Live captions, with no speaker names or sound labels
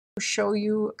show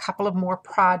you a couple of more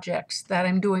projects that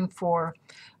I'm doing for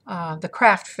the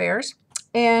craft fairs.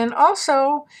 And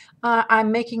also,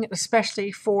 I'm making it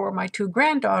especially for my two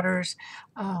granddaughters,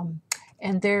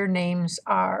 and their names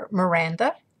are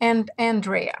Miranda and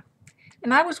Andrea.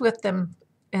 And I was with them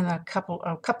in a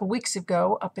couple weeks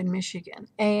ago up in Michigan,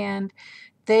 and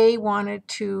they wanted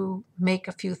to make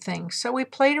a few things. So we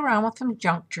played around with some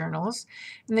junk journals,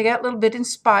 and they got a little bit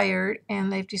inspired,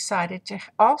 and they've decided to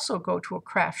also go to a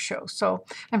craft show. So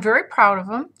I'm very proud of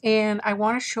them, and I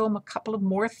want to show them a couple of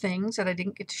more things that I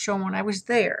didn't get to show them when I was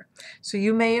there. So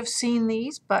you may have seen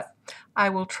these, but I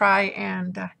will try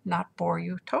and not bore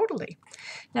you totally.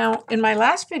 Now, in my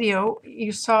last video,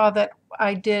 you saw that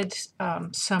I did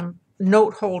some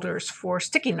note holders for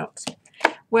sticky notes.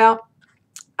 Well,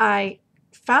 I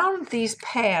found these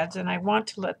pads, and I want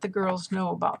to let the girls know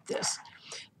about this.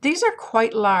 These are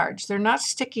quite large. They're not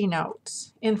sticky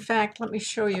notes. In fact, let me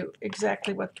show you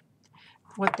exactly what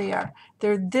they are.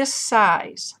 They're this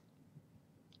size,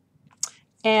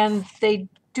 and they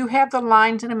do have the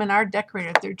lines in them and are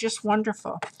decorated. They're just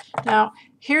wonderful. Now,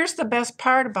 here's the best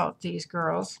part about these,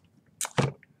 girls.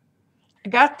 I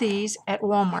got these at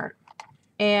Walmart,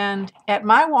 and at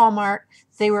my Walmart,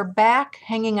 they were back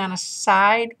hanging on a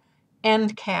side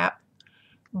end cap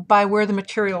by where the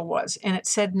material was, and it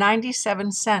said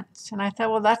 97 cents. And I thought,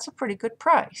 well, that's a pretty good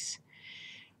price.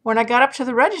 When I got up to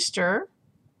the register,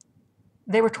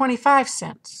 they were 25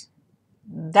 cents.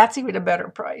 That's even a better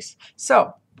price.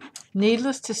 So,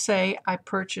 needless to say, I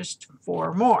purchased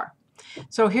 4 more.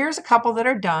 So here's a couple that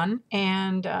are done,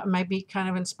 and might be kind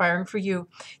of inspiring for you.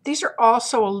 These are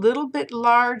also a little bit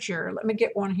larger. Let me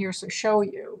get one here to show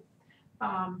you.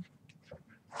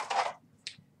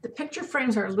 The picture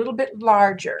frames are a little bit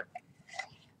larger.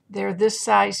 They're this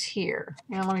size here.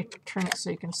 Now let me turn it so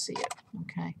you can see it.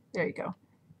 Okay, there you go.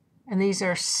 And these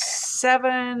are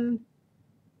 7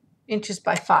 inches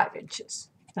by 5 inches.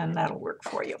 Then that'll work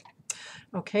for you.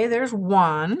 Okay, there's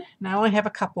one. Now I only have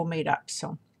a couple made up,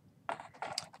 so.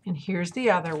 And here's the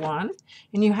other one.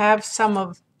 And you have some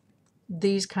of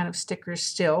these kind of stickers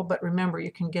still, but remember,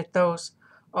 you can get those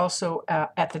also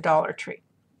at the Dollar Tree.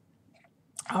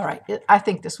 All right, I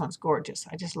think this one's gorgeous.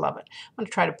 I just love it. I'm going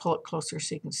to try to pull it closer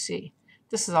so you can see.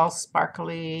 This is all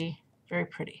sparkly, very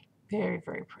pretty, very,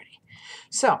 very pretty.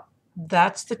 So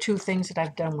that's the 2 things that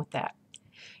I've done with that.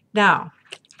 Now,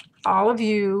 all of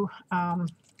you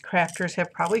crafters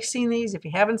have probably seen these. If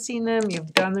you haven't seen them,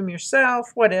 you've done them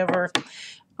yourself, whatever.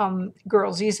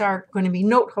 Girls, these are going to be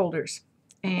note holders.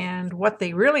 And what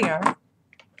they really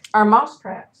are mouse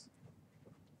traps.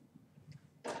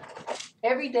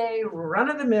 Everyday,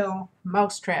 run-of-the-mill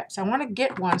mouse traps. I want to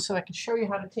get one so I can show you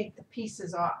how to take the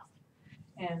pieces off.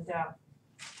 And I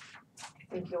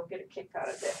think you'll get a kick out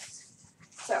of this.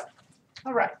 So,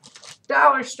 all right.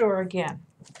 Dollar store again.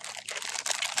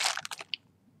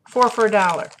 4 for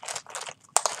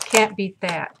 $1. Can't beat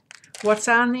that. What's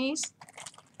on these?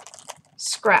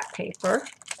 Scrap paper.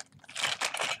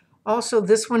 Also,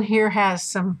 this one here has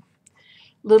some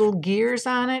little gears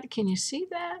on it. Can you see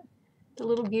that? The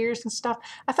little gears and stuff.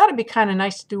 I thought it'd be kind of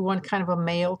nice to do one kind of a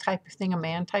male type of thing, a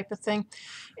man type of thing.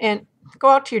 And go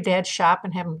out to your dad's shop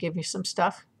and have him give you some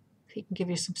stuff. He can give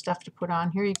you some stuff to put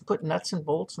on here. You can put nuts and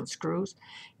bolts and screws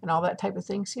and all that type of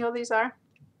thing. See how these are?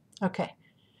 Okay.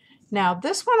 Now,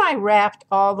 this one I wrapped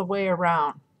all the way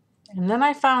around. And then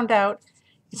I found out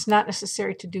it's not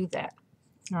necessary to do that.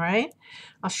 All right?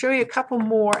 I'll show you a couple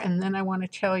more, and then I want to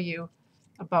tell you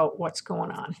about what's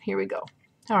going on. Here we go.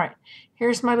 All right,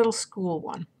 here's my little school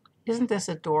one. Isn't this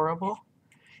adorable?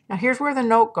 Now here's where the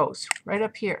note goes, right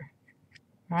up here,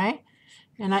 right?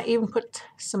 And I even put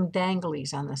some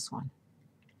danglies on this one.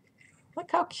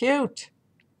 Look how cute.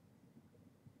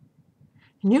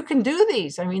 And you can do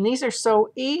these. I mean, these are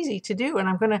so easy to do, and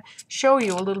I'm going to show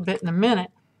you a little bit in a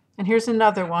minute. And here's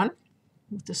another one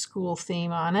with the school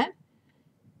theme on it.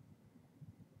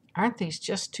 Aren't these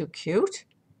just too cute?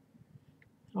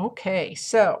 Okay,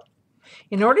 so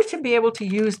in order to be able to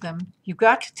use them, you've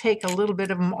got to take a little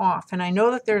bit of them off. And I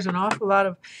know that there's an awful lot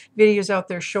of videos out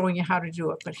there showing you how to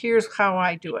do it, but here's how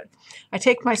I do it. I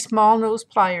take my small nose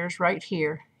pliers right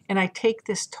here, and I take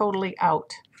this totally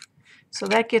out. So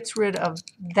that gets rid of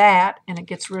that, and it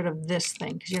gets rid of this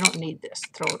thing, because you don't need this.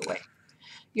 Throw it away.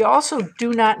 You also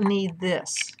do not need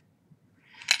this.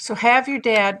 So have your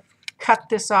dad cut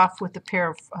this off with a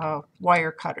pair of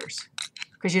wire cutters,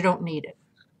 because you don't need it.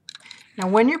 Now,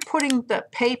 when you're putting the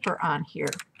paper on here,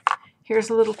 here's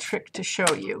a little trick to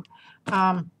show you.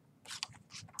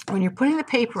 When you're putting the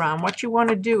paper on, what you want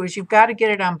to do is you've got to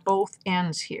get it on both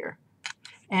ends here.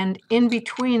 And in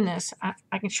between this,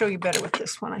 I can show you better with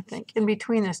this one, I think. In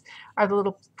between this are the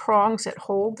little prongs that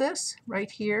hold this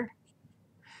right here.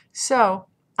 So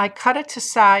I cut it to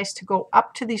size to go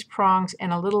up to these prongs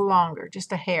and a little longer,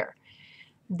 just a hair.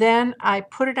 Then I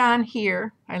put it on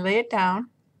here, I lay it down,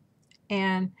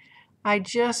 and I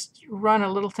just run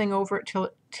a little thing over it till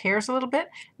it tears a little bit,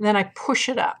 and then I push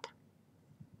it up.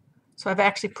 So I've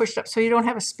actually pushed up, so you don't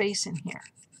have a space in here.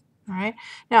 All right.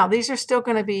 Now these are still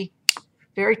going to be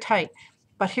very tight,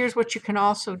 but here's what you can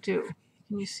also do.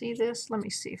 Can you see this? Let me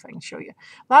see if I can show you.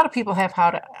 A lot of people have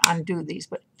how to undo these,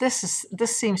 but this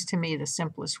seems to me the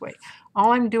simplest way.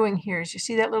 All I'm doing here is, you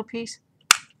see that little piece?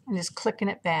 I'm just clicking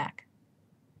it back.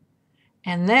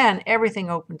 And then everything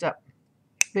opens up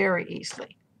very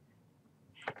easily.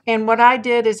 And what I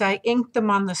did is I inked them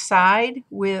on the side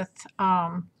with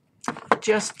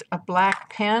just a black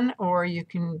pen, or you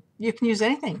can use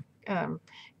anything,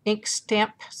 ink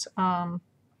stamps,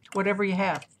 whatever you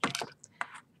have.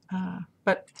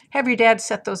 But have your dad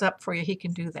set those up for you. He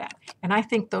can do that. And I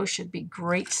think those should be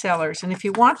great sellers. And if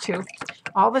you want to,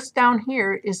 all that's down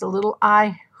here is a little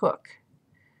eye hook.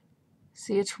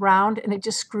 See, it's round, and it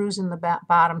just screws in the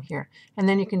bottom here. And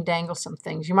then you can dangle some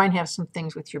things. You might have some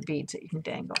things with your beads that you can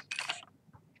dangle.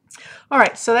 All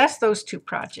right, so that's those two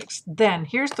projects. Then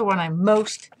here's the one I'm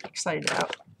most excited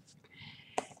about.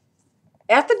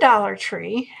 At the Dollar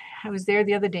Tree, I was there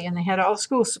the other day, and they had all the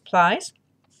school supplies.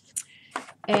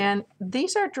 And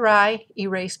these are dry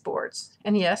erase boards.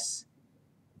 And yes,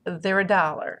 they're $1.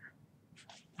 All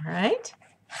right?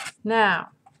 Now,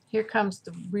 here comes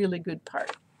the really good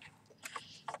part.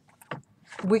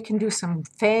 We can do some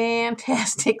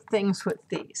fantastic things with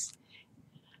these.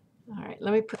 All right,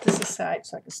 let me put this aside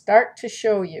so I can start to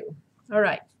show you. All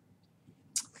right,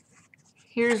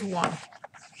 here's one.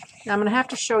 Now I'm going to have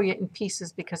to show you in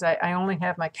pieces because I only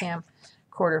have my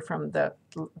camcorder from the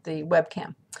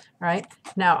webcam. All right,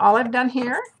 now all I've done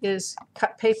here is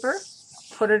cut paper,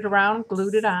 put it around,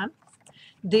 glued it on.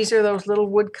 These are those little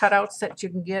wood cutouts that you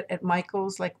can get at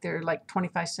Michael's, like they're like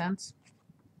 25 cents.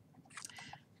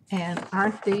 And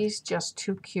aren't these just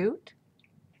too cute?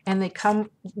 And they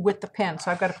come with the pen, so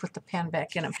I've got to put the pen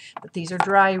back in them. But these are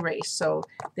dry erase, so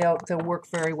they'll work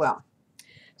very well.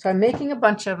 So I'm making a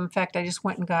bunch of them. In fact, I just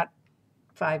went and got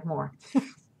 5 more.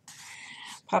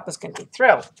 Papa's going to be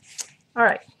thrilled. All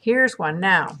right, here's one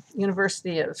now.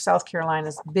 University of South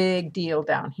Carolina's big deal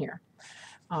down here,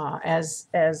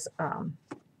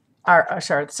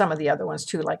 sorry, some of the other ones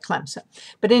too, like Clemson.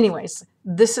 But anyways,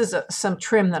 this is some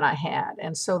trim that I had,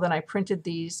 and so then I printed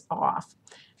these off,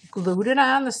 glued it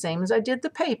on the same as I did the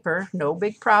paper. No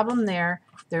big problem there.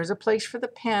 There's a place for the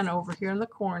pen over here in the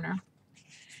corner,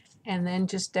 and then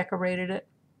just decorated it.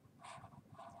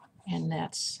 And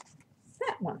that's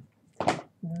that one.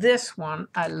 This one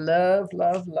I love,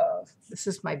 love, love. This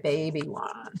is my baby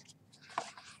one.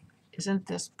 Isn't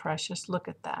this precious? Look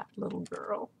at that little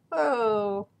girl.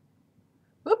 Oh.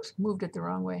 Oops, moved it the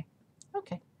wrong way.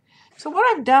 Okay. So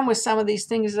what I've done with some of these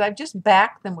things is I've just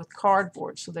backed them with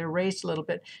cardboard so they're raised a little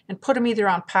bit and put them either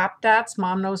on Pop Dots.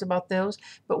 Mom knows about those.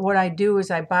 But what I do is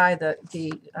I buy the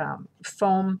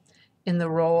foam in the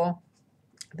roll,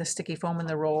 the sticky foam in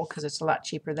the roll, because it's a lot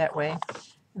cheaper that way.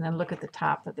 And then look at the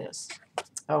top of this.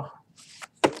 Oh,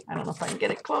 I don't know if I can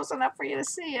get it close enough for you to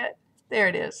see it. There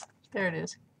it is. There it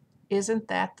is. Isn't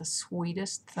that the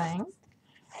sweetest thing?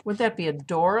 Would that be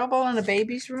adorable in a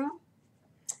baby's room?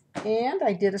 And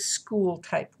I did a school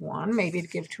type one, maybe to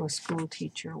give to a school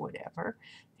teacher or whatever.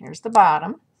 Here's the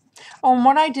bottom. Oh, and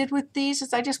what I did with these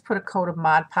is I just put a coat of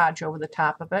Mod Podge over the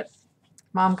top of it.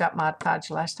 Mom got Mod Podge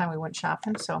last time we went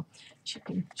shopping, so she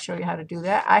can show you how to do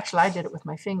that. Actually, I did it with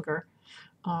my finger.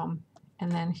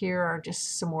 And then here are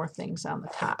just some more things on the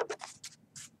top.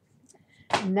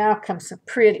 And now come some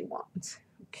pretty ones.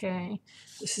 Okay,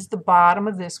 this is the bottom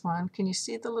of this one. Can you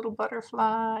see the little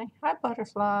butterfly? Hi,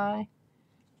 butterfly.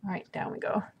 All right, down we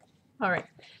go. All right,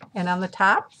 and on the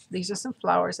top, these are some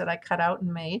flowers that I cut out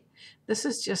and made. This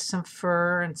is just some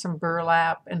fur and some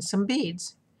burlap and some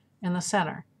beads in the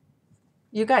center.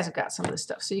 You guys have got some of this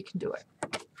stuff, so you can do it.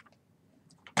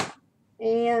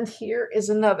 And here is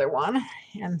another one,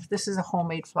 and this is a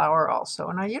homemade flower also.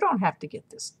 Now, you don't have to get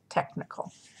this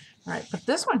technical, all right, but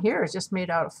this one here is just made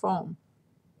out of foam.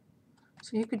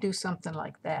 So you could do something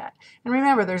like that. And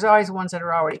remember, there's always ones that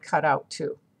are already cut out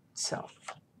too. So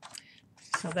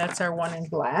that's our one in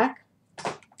black.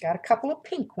 Got a couple of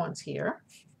pink ones here.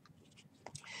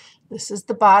 This is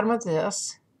the bottom of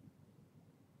this.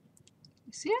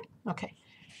 You see it? Okay.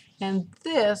 And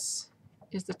this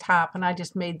is the top, and I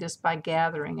just made this by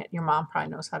gathering it. Your mom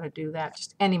probably knows how to do that,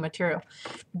 just any material.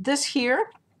 This here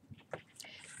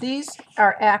These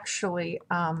are actually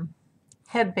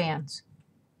headbands,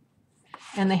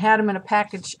 and they had them in a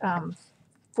package,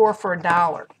 4 for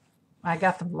 $1. I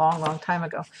got them long time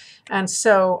ago, and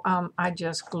so I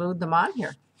just glued them on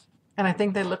here, and I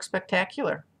think they look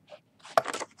spectacular.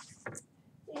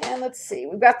 And let's see,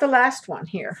 we've got the last one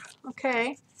here.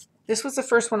 Okay, this was the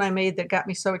first one I made that got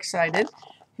me so excited.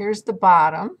 Here's the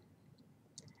bottom,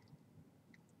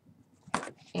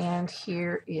 and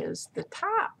here is the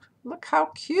top. Look how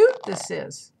cute this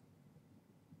is.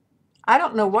 I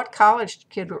don't know what college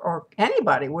kid or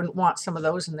anybody wouldn't want some of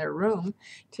those in their room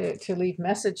to leave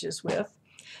messages with.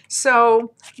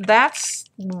 So that's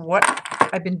what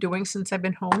I've been doing since I've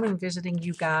been home and visiting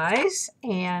you guys.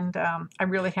 And I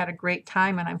really had a great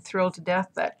time, and I'm thrilled to death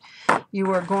that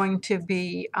you are going to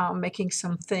be making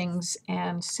some things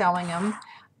and selling them.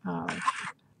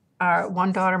 Our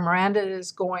one daughter, Miranda,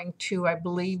 is going to, I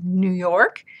believe, New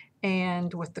York,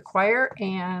 and with the choir,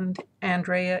 and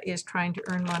Andrea is trying to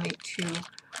earn money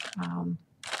to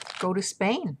go to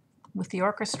Spain with the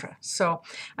orchestra. So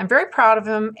I'm very proud of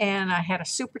him, and I had a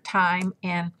super time,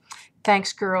 and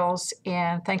thanks, girls,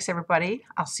 and thanks, everybody.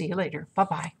 I'll see you later.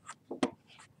 Bye-bye.